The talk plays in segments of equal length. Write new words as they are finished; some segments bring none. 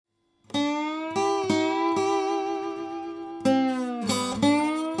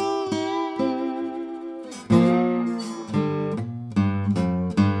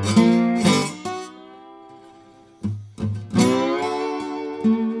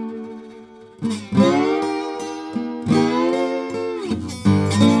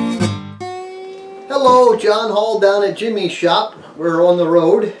John Hall down at Jimmie's shop. We're on the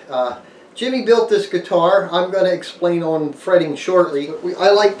road. Jimmie built this guitar. I'm going to explain on fretting shortly. I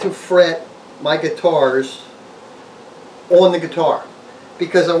like to fret my guitars on the guitar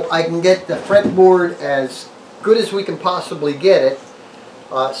because I can get the fretboard as good as we can possibly get it.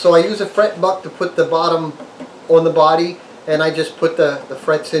 So I use a fret buck to put the bottom on the body, and I just put the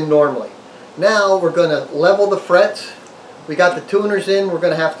frets in normally. Now we're going to level the frets. We got the tuners in. We're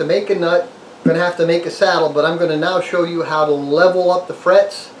going to have to make a nut. We're going to have to make a saddle, but I'm going to now show you how to level up the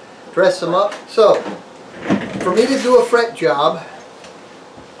frets, dress them up. So, for me to do a fret job,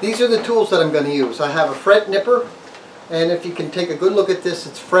 these are the tools that I'm going to use. I have a fret nipper, and if you can take a good look at this,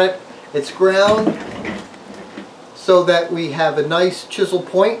 it's ground so that we have a nice chisel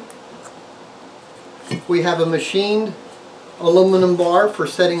point. We have a machined aluminum bar for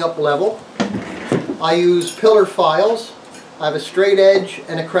setting up level. I use pillar files. I have a straight edge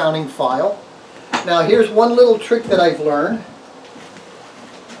and a crowning file. Now here's one little trick that I've learned.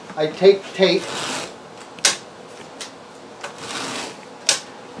 I take tape.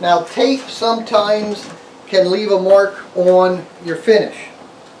 Now tape sometimes can leave a mark on your finish.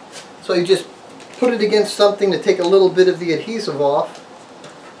 So you just put it against something to take a little bit of the adhesive off.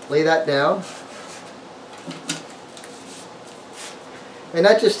 Lay that down. And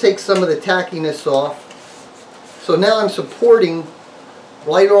that just takes some of the tackiness off. So now I'm supporting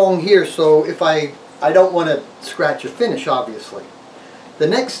right along here, so if I don't want to scratch a finish, obviously. The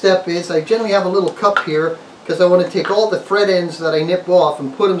next step is I generally have a little cup here because I want to take all the fret ends that I nip off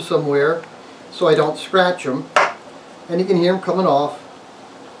and put them somewhere so I don't scratch them. And you can hear them coming off.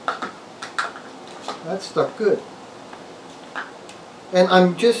 That's stuck good. And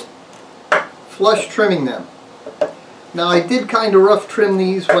I'm just flush trimming them. Now I did kind of rough trim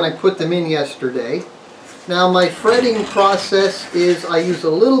these when I put them in yesterday. Now my fretting process is I use a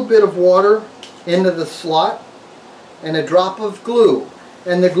little bit of water into the slot and a drop of glue.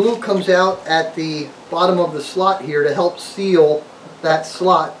 And the glue comes out at the bottom of the slot here to help seal that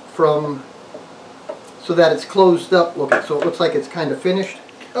slot so that it's closed up looking, so it looks like it's kind of finished.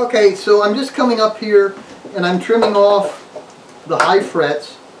 Okay, so I'm just coming up here and I'm trimming off the high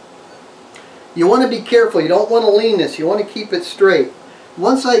frets. You want to be careful. You don't want to lean this. You want to keep it straight.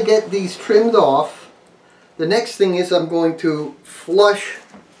 Once I get these trimmed off, the next thing is I'm going to flush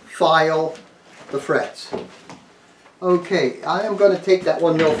file the frets. Okay, I am going to take that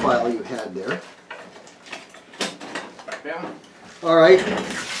 1mm file you had there. Yeah. Alright.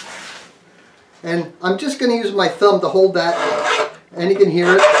 And I'm just going to use my thumb to hold that, and you can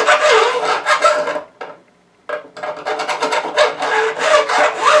hear it.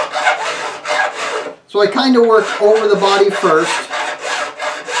 So I kind of work over the body first.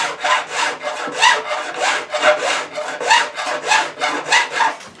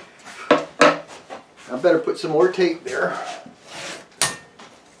 I better put some more tape there.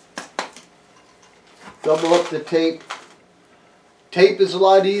 Double up the tape. Tape is a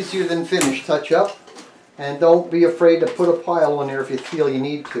lot easier than finish touch-up. And don't be afraid to put a pile on there if you feel you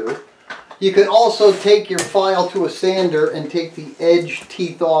need to. You can also take your file to a sander and take the edge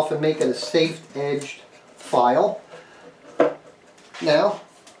teeth off and make it a safe edged file. Now,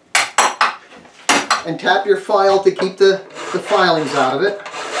 and tap your file to keep the filings out of it.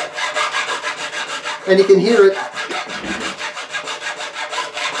 And you can hear it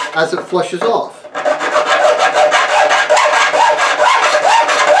as it flushes off.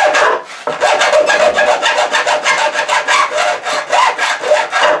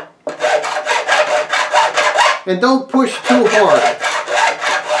 And don't push too hard.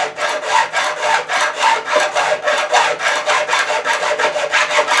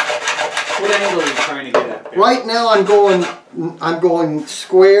 What angle are you trying to get at there? Right now I'm going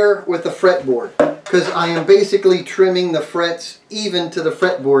square with the fretboard because I am basically trimming the frets even to the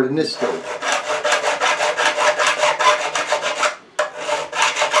fretboard in this stage.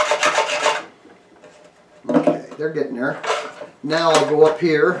 Okay, they're getting there. Now I'll go up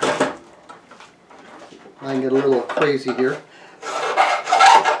here. I can get a little crazy here.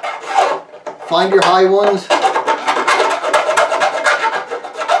 Find your high ones.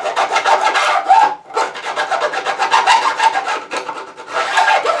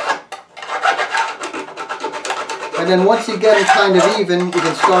 And then once you get them kind of even, you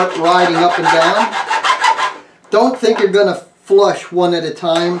can start riding up and down. Don't think you're going to flush one at a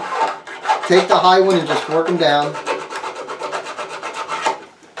time. Take the high one and just work them down.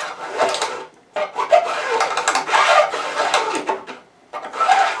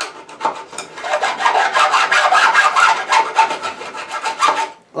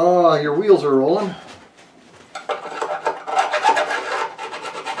 Oh, your wheels are rolling.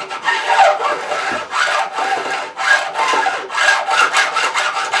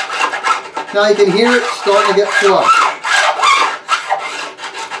 Now you can hear it starting to get flush.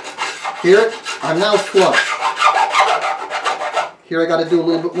 Hear it? I'm now flush. Here I got to do a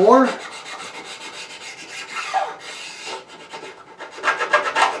little bit more.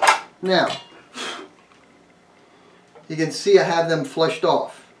 Now, you can see I have them flushed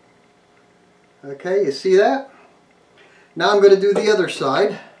off. Okay, you see that? Now I'm going to do the other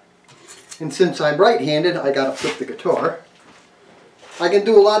side. And since I'm right-handed, I got to flip the guitar. I can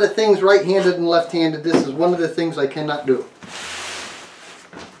do a lot of things right-handed and left-handed. This is one of the things I cannot do.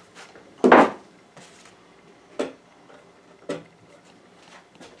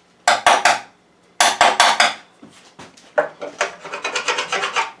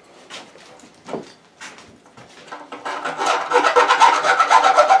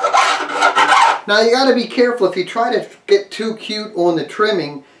 Now you got to be careful. If you try to get too cute on the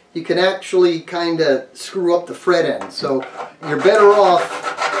trimming, you can actually kind of screw up the fret end. So you're better off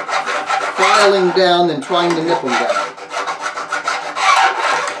filing down than trying to nip them down.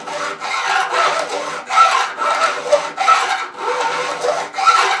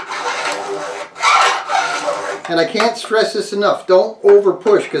 And I can't stress this enough. Don't over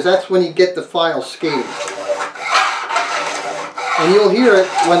push, because that's when you get the file skating. And you'll hear it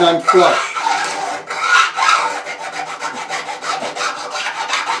when I'm flush.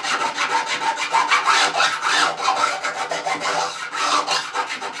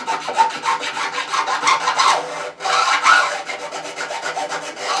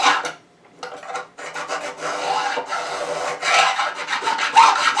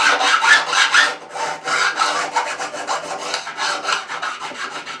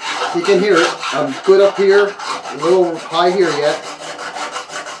 You can hear it. I'm good up here, a little high here yet.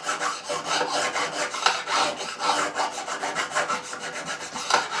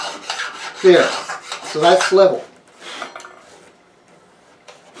 There. So that's level.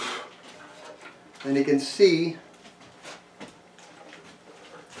 And you can see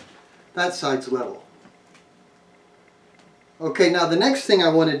that side's level. Okay, now the next thing I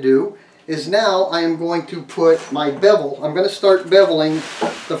want to do is now I am going to put my bevel. I'm going to start beveling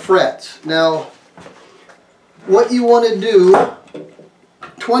the frets. Now, what you want to do,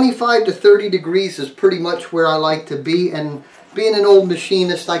 25 to 30 degrees is pretty much where I like to be, and being an old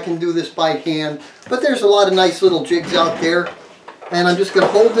machinist, I can do this by hand, but there's a lot of nice little jigs out there, and I'm just going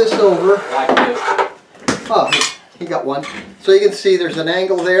to hold this over. Like this. Oh, he got one. So you can see there's an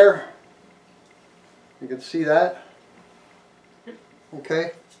angle there. You can see that.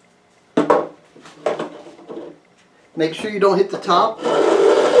 Okay. Make sure you don't hit the top.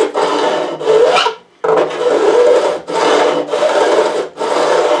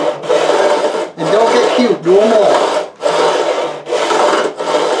 And don't get cute, do them all.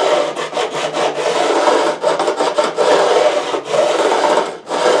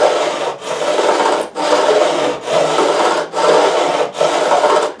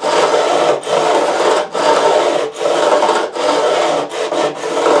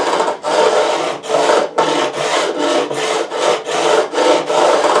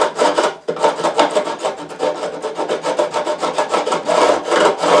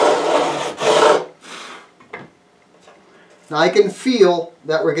 Now I can feel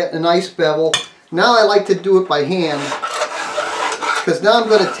that we're getting a nice bevel. Now I like to do it by hand, because now I'm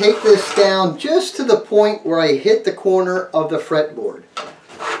going to take this down just to the point where I hit the corner of the fretboard.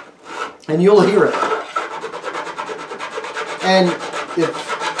 And you'll hear it. And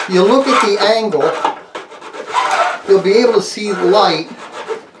if you look at the angle, you'll be able to see the light.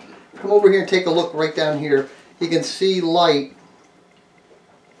 Come over here and take a look right down here. You can see light,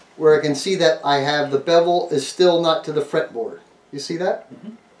 where I can see that I have the bevel is still not to the fretboard. You see that?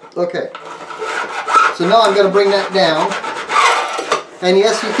 Mm-hmm. Okay. So now I'm going to bring that down. And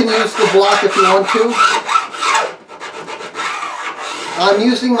yes, you can use the block if you want to. I'm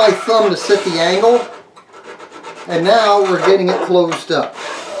using my thumb to set the angle. And now we're getting it closed up.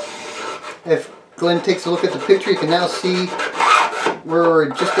 If Glenn takes a look at the picture, you can now see we're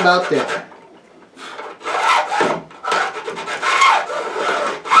just about there.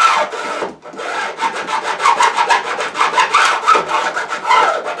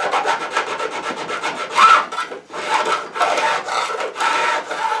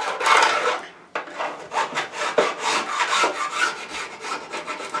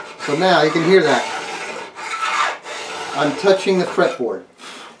 So now you can hear that. I'm touching the fretboard.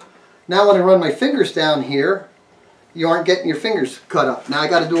 Now when I run my fingers down here, you aren't getting your fingers cut up. Now I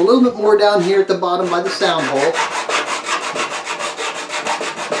got to do a little bit more down here at the bottom by the sound hole.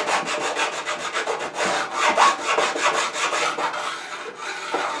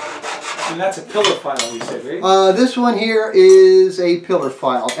 And that's a pillar file, we said, right? This one here is a pillar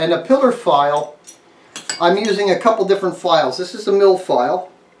file. And a pillar file, I'm using a couple different files. This is a mill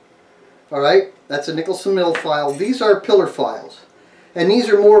file. Alright, that's a Nicholson mill file. These are pillar files. And these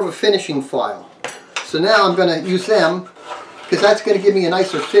are more of a finishing file. So now I'm going to use them, because that's going to give me a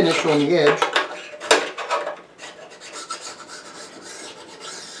nicer finish on the edge.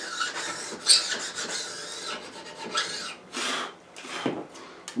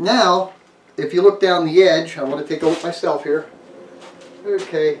 Now, if you look down the edge, I want to take a look myself here.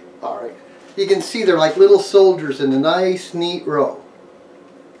 Okay, alright. You can see they're like little soldiers in a nice, neat row.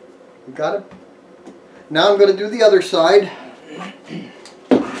 You got it? Now I'm going to do the other side.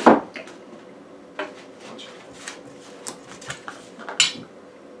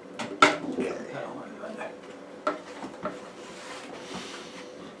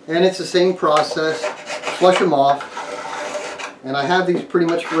 And it's the same process. Flush them off. And I have these pretty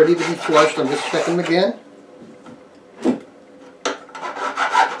much ready to be flushed. I'm just checking them again.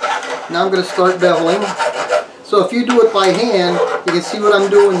 Now I'm going to start beveling. So if you do it by hand, you can see what I'm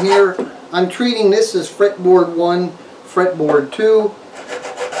doing here. I'm treating this as fretboard 1, fretboard 2.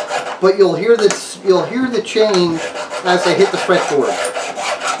 But you'll hear the change as I hit the fretboard.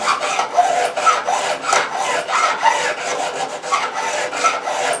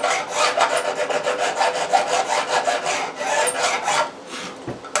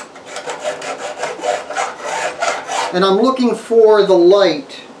 And I'm looking for the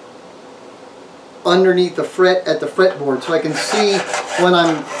light underneath the fret at the fretboard so I can see when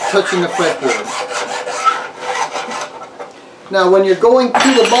I'm touching the fretboard. Now when you're going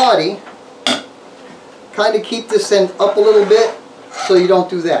to the body, kind of keep this end up a little bit so you don't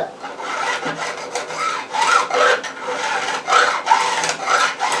do that.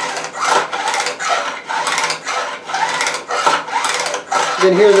 You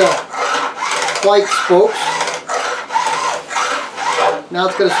can hear the white spokes. Now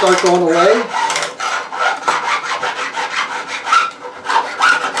it's going to start going away.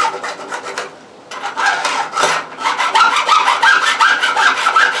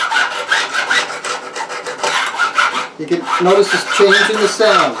 You can notice this change in the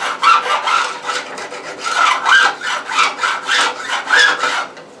sound.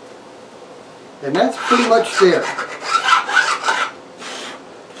 And that's pretty much there.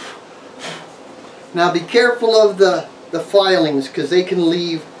 Now be careful of the filings, because they can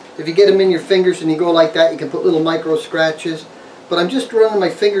leave, if you get them in your fingers and you go like that, you can put little micro scratches. But I'm just running my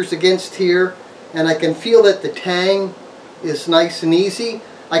fingers against here, and I can feel that the tang is nice and easy.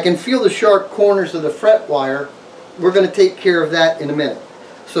 I can feel the sharp corners of the fret wire. We're going to take care of that in a minute.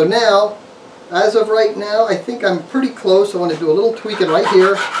 So now, as of right now, I think I'm pretty close. I want to do a little tweaking right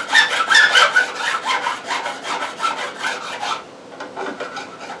here.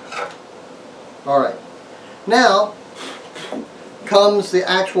 Alright. Now comes the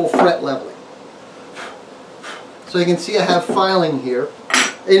actual fret leveling. So you can see I have filing here.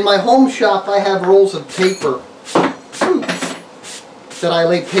 In my home shop I have rolls of paper that I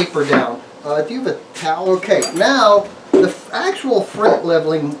lay paper down. Do you have a towel? Okay, now the actual fret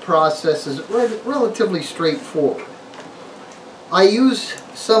leveling process is relatively straightforward. I use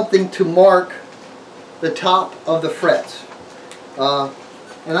something to mark the top of the frets.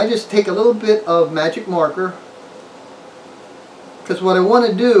 And I just take a little bit of magic marker, because what I want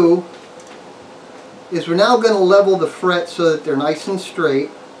to do is we're now going to level the frets so that they're nice and straight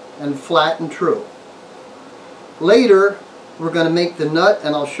and flat and true. Later we're going to make the nut,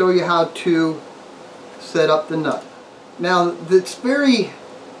 and I'll show you how to set up the nut. Now it's very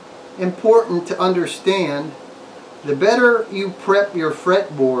important to understand, the better you prep your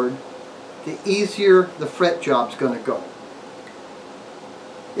fretboard, the easier the fret job's going to go.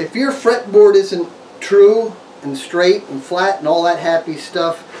 If your fretboard isn't true and straight and flat and all that happy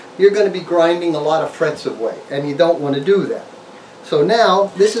stuff, you're going to be grinding a lot of frets away, and you don't want to do that. So now,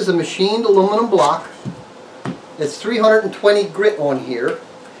 this is a machined aluminum block. It's 320 grit on here,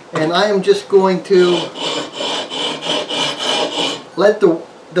 and I am just going to let the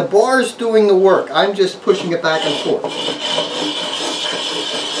bars doing the work. I'm just pushing it back and forth.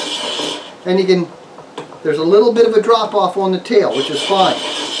 And you can, there's a little bit of a drop off on the tail, which is fine.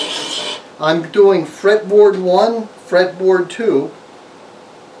 I'm doing fretboard 1, fretboard 2.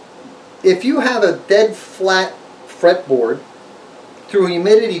 If you have a dead flat fretboard, through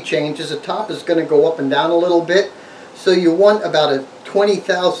humidity changes, the top is going to go up and down a little bit. So you want about a 20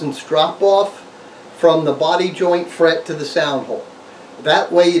 thousandths drop off from the body joint fret to the sound hole.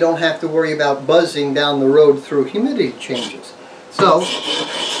 That way you don't have to worry about buzzing down the road through humidity changes. So,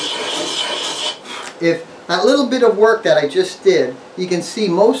 if that little bit of work that I just did, you can see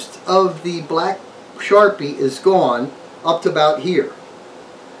most of the black Sharpie is gone up to about here.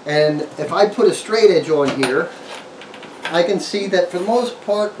 And if I put a straight edge on here, I can see that for the most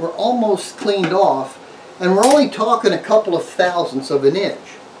part we're almost cleaned off, and we're only talking a couple of thousandths of an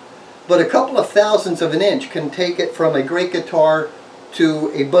inch. But a couple of thousandths of an inch can take it from a great guitar to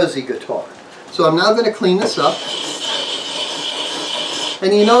a buzzy guitar. So I'm now going to clean this up.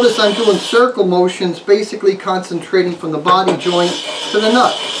 And you notice I'm doing circle motions, basically concentrating from the body joint to the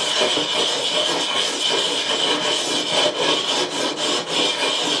nut.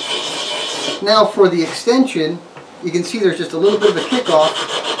 Now for the extension, you can see there's just a little bit of a kickoff.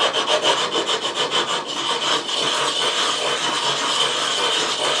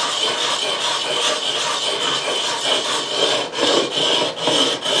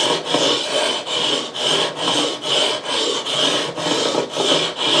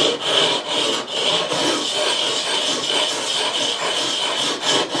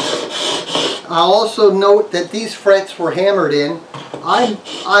 I'll also note that these frets were hammered in.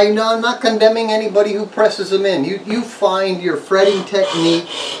 I'm not condemning anybody who presses them in. You find your fretting technique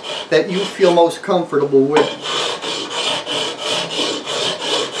that you feel most comfortable with.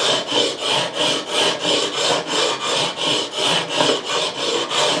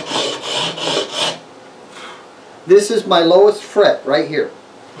 This is my lowest fret right here.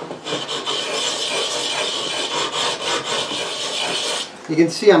 You can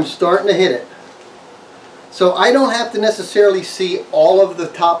see I'm starting to hit it. So I don't have to necessarily see all of the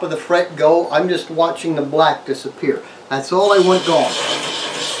top of the fret go. I'm just watching the black disappear. That's all I want gone.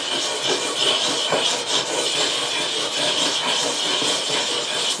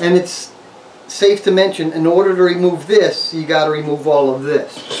 And it's safe to mention, in order to remove this, you got to remove all of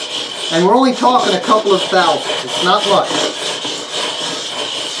this. And we're only talking a couple of thousandths. It's not much.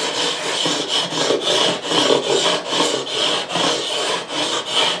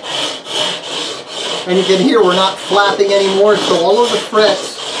 And you can hear we're not flapping anymore, so all of the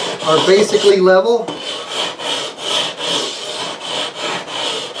frets are basically level.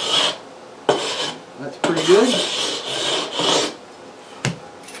 That's pretty good.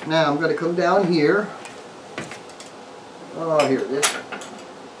 Now I'm going to come down here. Oh, here it is.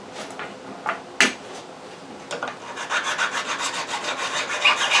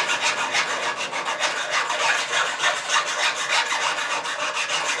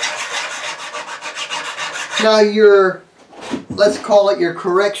 Now your, let's call it your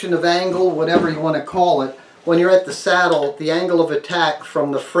correction of angle, whatever you want to call it, when you're at the saddle, the angle of attack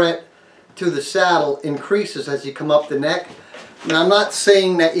from the fret to the saddle increases as you come up the neck. Now I'm not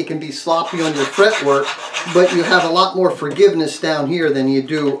saying that you can be sloppy on your fretwork, but you have a lot more forgiveness down here than you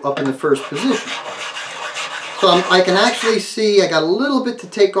do up in the first position. So I can actually see I got a little bit to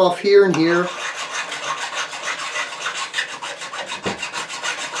take off here and here.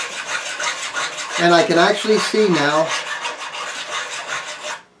 And I can actually see now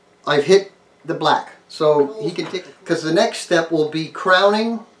I've hit the black. So he can take, because the next step will be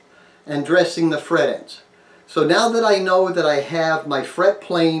crowning and dressing the fret ends. So now that I know that I have my fret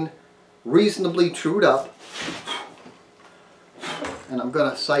plane reasonably trued up, and I'm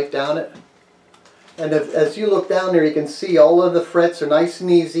going to sight down it. And as you look down there, you can see all of the frets are nice and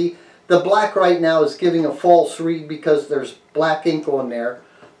easy. The black right now is giving a false read because there's black ink on there.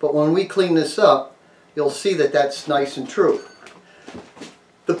 But when we clean this up, you'll see that that's nice and true.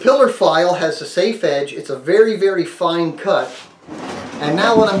 The pillar file has a safe edge. It's a very, very fine cut. And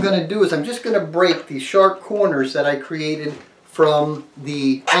now what I'm going to do is I'm just going to break these sharp corners that I created from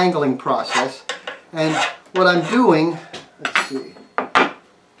the angling process. And what I'm doing, let's see,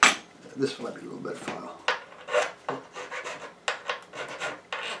 this might be a little better file.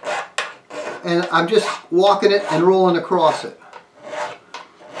 And I'm just walking it and rolling across it.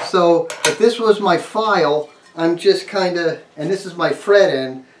 So if this was my file, I'm just kind of, and this is my fret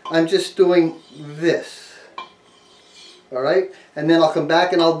end, I'm just doing this. Alright? And then I'll come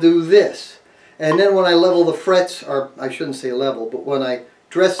back and I'll do this. And then when I level the frets, or I shouldn't say level, but when I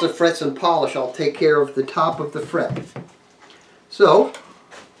dress the frets and polish, I'll take care of the top of the fret. So,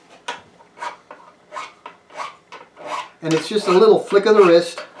 and it's just a little flick of the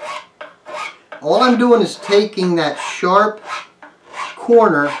wrist. All I'm doing is taking that sharp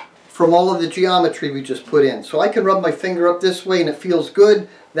corner from all of the geometry we just put in. So I can rub my finger up this way and it feels good.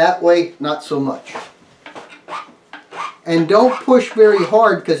 That way, not so much. And don't push very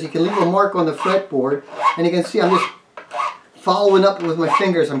hard because you can leave a mark on the fretboard. And you can see I'm just following up with my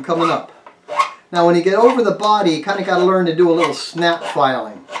fingers. I'm coming up. Now when you get over the body, you kind of got to learn to do a little snap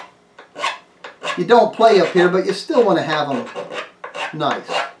filing. You don't play up here, but you still want to have them nice.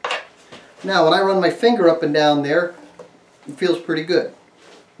 Now when I run my finger up and down there, it feels pretty good.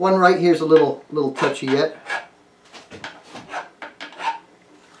 One right here's a little touchy yet.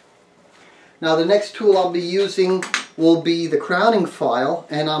 Now the next tool I'll be using will be the crowning file,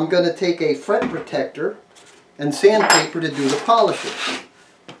 and I'm going to take a fret protector and sandpaper to do the polishing.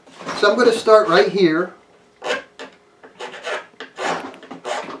 So I'm going to start right here.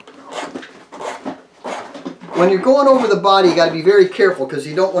 When you're going over the body, you got to be very careful because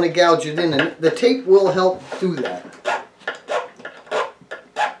you don't want to gouge it in, and the tape will help do that.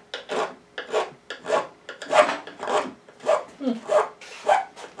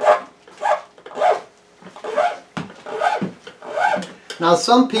 Now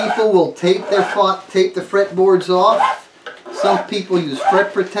some people will tape the fretboards off. Some people use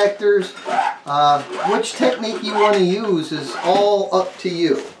fret protectors. Which technique you want to use is all up to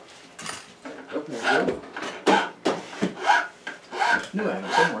you. Knew I had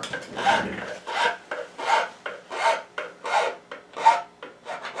it somewhere.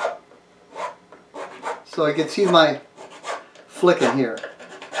 So I can see my flicking here.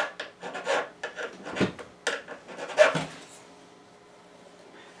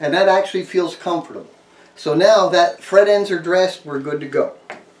 And that actually feels comfortable. So now that fret ends are dressed, we're good to go.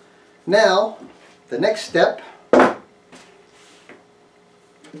 Now, the next step,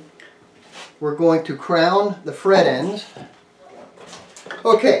 we're going to crown the fret ends.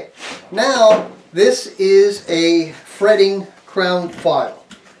 Okay, now this is a fretting crown file.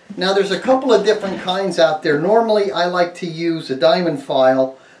 Now there's a couple of different kinds out there. Normally I like to use a diamond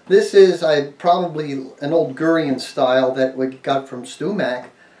file. This is probably an old Gurian style that we got from Stu Mac.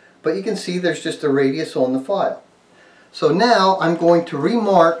 But you can see there's just a radius on the file. So now I'm going to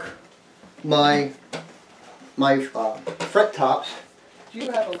remark my fret tops.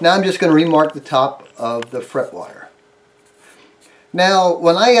 Now I'm just going to remark the top of the fret wire. Now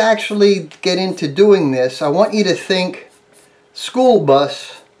when I actually get into doing this, I want you to think school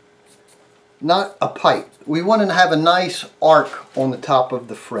bus, not a pipe. We want to have a nice arc on the top of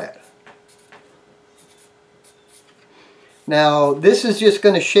the fret. Now this is just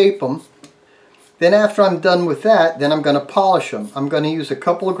going to shape them. Then after I'm done with that, then I'm going to polish them. I'm going to use a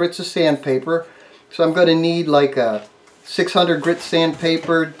couple of grits of sandpaper. So I'm going to need like a 600 grit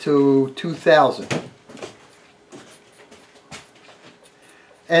sandpaper to 2000.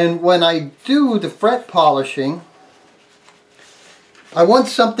 And when I do the fret polishing, I want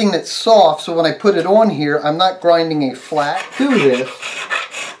something that's soft, so when I put it on here, I'm not grinding a flat. Do this.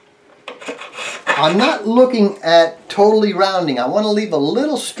 I'm not looking at totally rounding. I want to leave a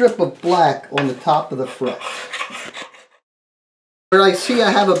little strip of black on the top of the fret. Where I see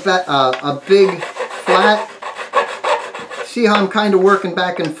I have a big flat, see how I'm kind of working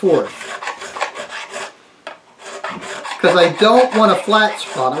back and forth. Because I don't want a flat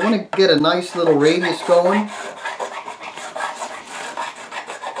spot. I want to get a nice little radius going.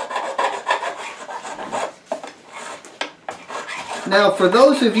 Now for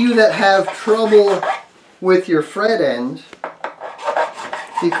those of you that have trouble with your fret ends,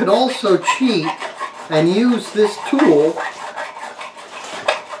 you could also cheat and use this tool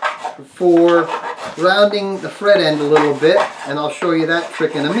for rounding the fret end a little bit, and I'll show you that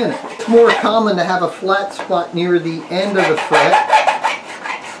trick in a minute. It's more common to have a flat spot near the end of the fret,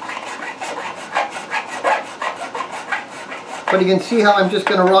 but you can see how I'm just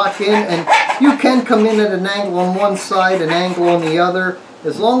going to rock in, and you can come in at an angle on one side, an angle on the other.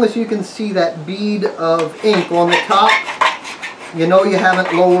 As long as you can see that bead of ink on the top, you know you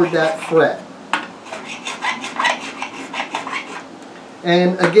haven't lowered that fret.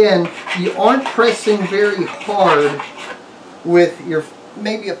 And again, you aren't pressing very hard with your,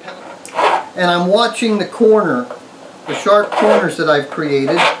 maybe a pencil. And I'm watching the corner, the sharp corners that I've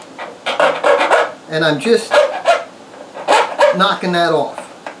created, and I'm just knocking that off.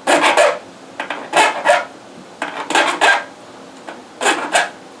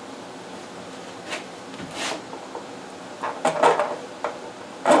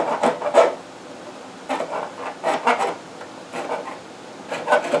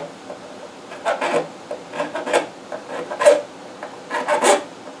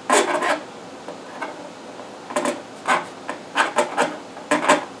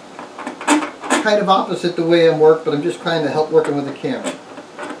 Kind of opposite the way I'm working, but I'm just trying to help working with the camera.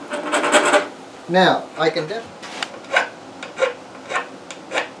 Now, I can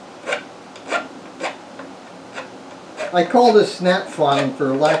I call this snap filing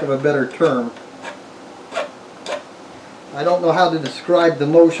for lack of a better term. I don't know how to describe the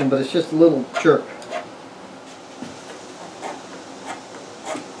motion, but it's just a little jerk.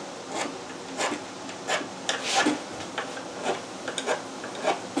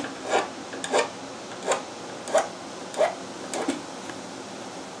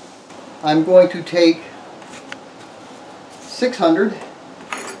 I'm going to take 600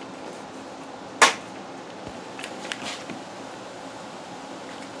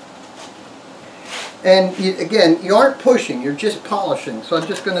 and again, you aren't pushing, you're just polishing. So I'm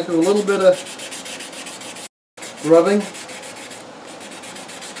just going to do a little bit of rubbing,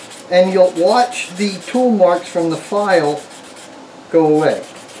 and you'll watch the tool marks from the file go away.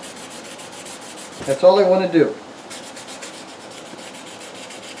 That's all I want to do.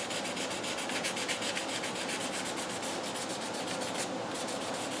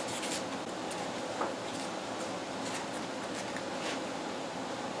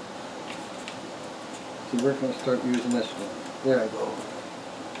 See, we're going to start using this one. There I go.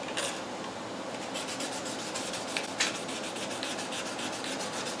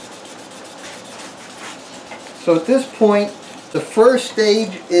 So at this point, the first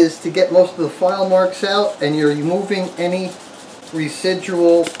stage is to get most of the file marks out, and you're removing any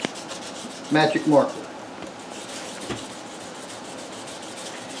residual magic marker.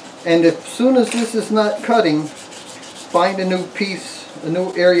 And as soon as this is not cutting, find a new piece, a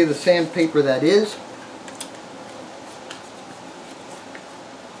new area of the sandpaper that is.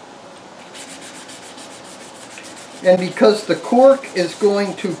 And because the cork is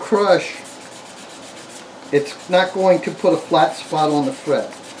going to crush, it's not going to put a flat spot on the fret.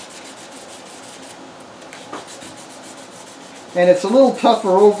 And it's a little tougher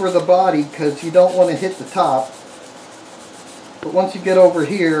over the body because you don't want to hit the top. But once you get over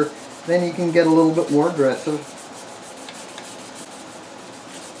here, then you can get a little bit more aggressive.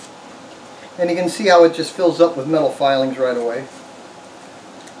 And you can see how it just fills up with metal filings right away.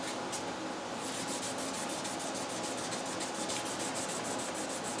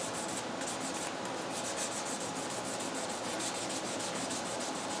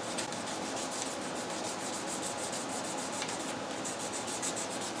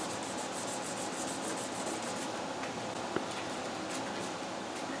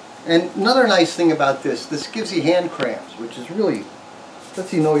 And another nice thing about this gives you hand cramps, which is really,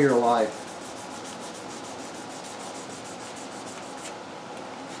 lets you know you're alive.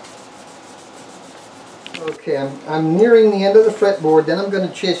 Okay, I'm nearing the end of the fretboard, then I'm going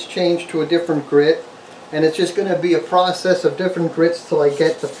to just change to a different grit, and it's just going to be a process of different grits till I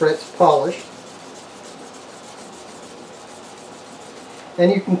get the frets polished.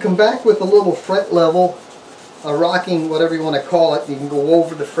 And you can come back with a little fret level, a rocking, whatever you want to call it. You can go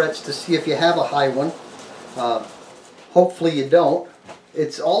over the frets to see if you have a high one. Hopefully you don't.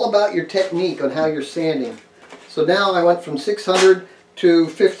 It's all about your technique on how you're sanding. So now I went from 600 to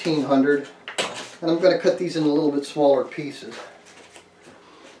 1500, and I'm going to cut these in a little bit smaller pieces.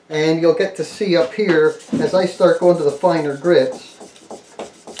 And you'll get to see up here, as I start going to the finer grits,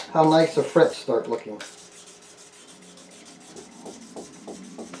 how nice the frets start looking.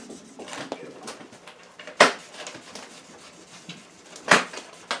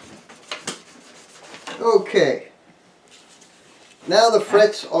 Okay, now the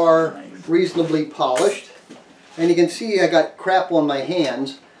frets are reasonably polished, and you can see I got crap on my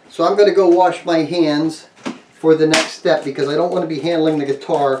hands, so I'm going to go wash my hands for the next step because I don't want to be handling the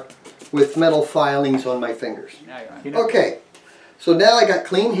guitar with metal filings on my fingers. Okay, so now I got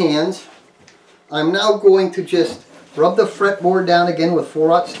clean hands. I'm now going to just rub the fretboard down again with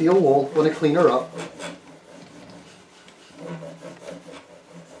 4/0 steel wool. I'm going to clean her up.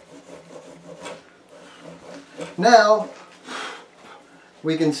 Now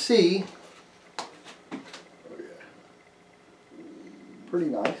we can see, pretty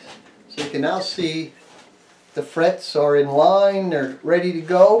nice, so you can now see the frets are in line, they're ready to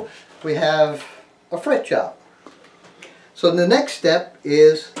go. We have a fret job. So the next step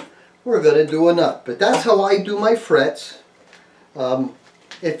is we're going to do a nut, but that's how I do my frets.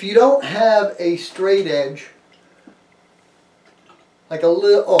 If you don't have a straight edge, like a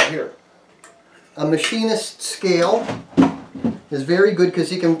little, oh here, a machinist scale is very good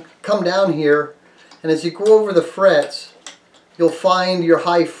because you can come down here, and as you go over the frets, you'll find your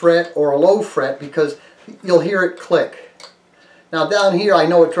high fret or a low fret because you'll hear it click. Now down here I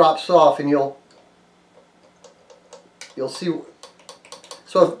know it drops off, and you'll see,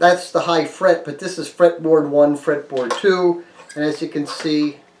 so that's the high fret, but this is fretboard 1, fretboard 2, and as you can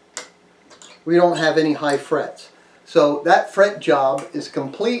see we don't have any high frets. So that fret job is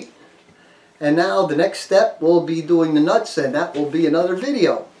complete. And now the next step will be doing the nuts, and that will be another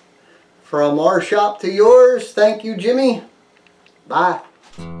video. From our shop to yours, thank you, Jimmy. Bye.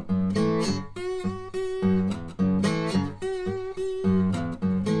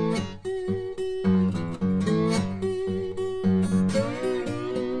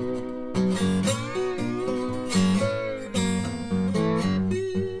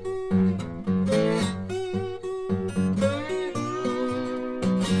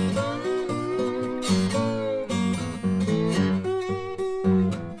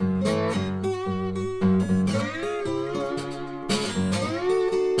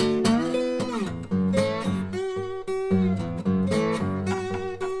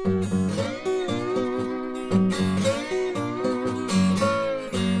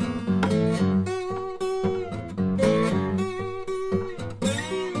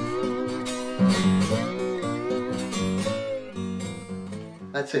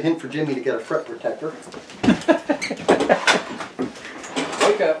 That's a hint for Jimmy to get a fret protector.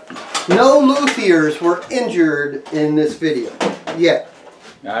 Wake up. No luthiers were injured in this video, yet.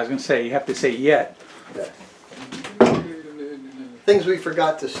 I was going to say, you have to say yet. Yeah. Things we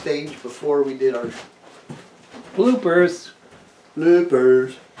forgot to stage before we did our Bloopers.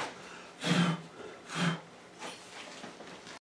 bloopers.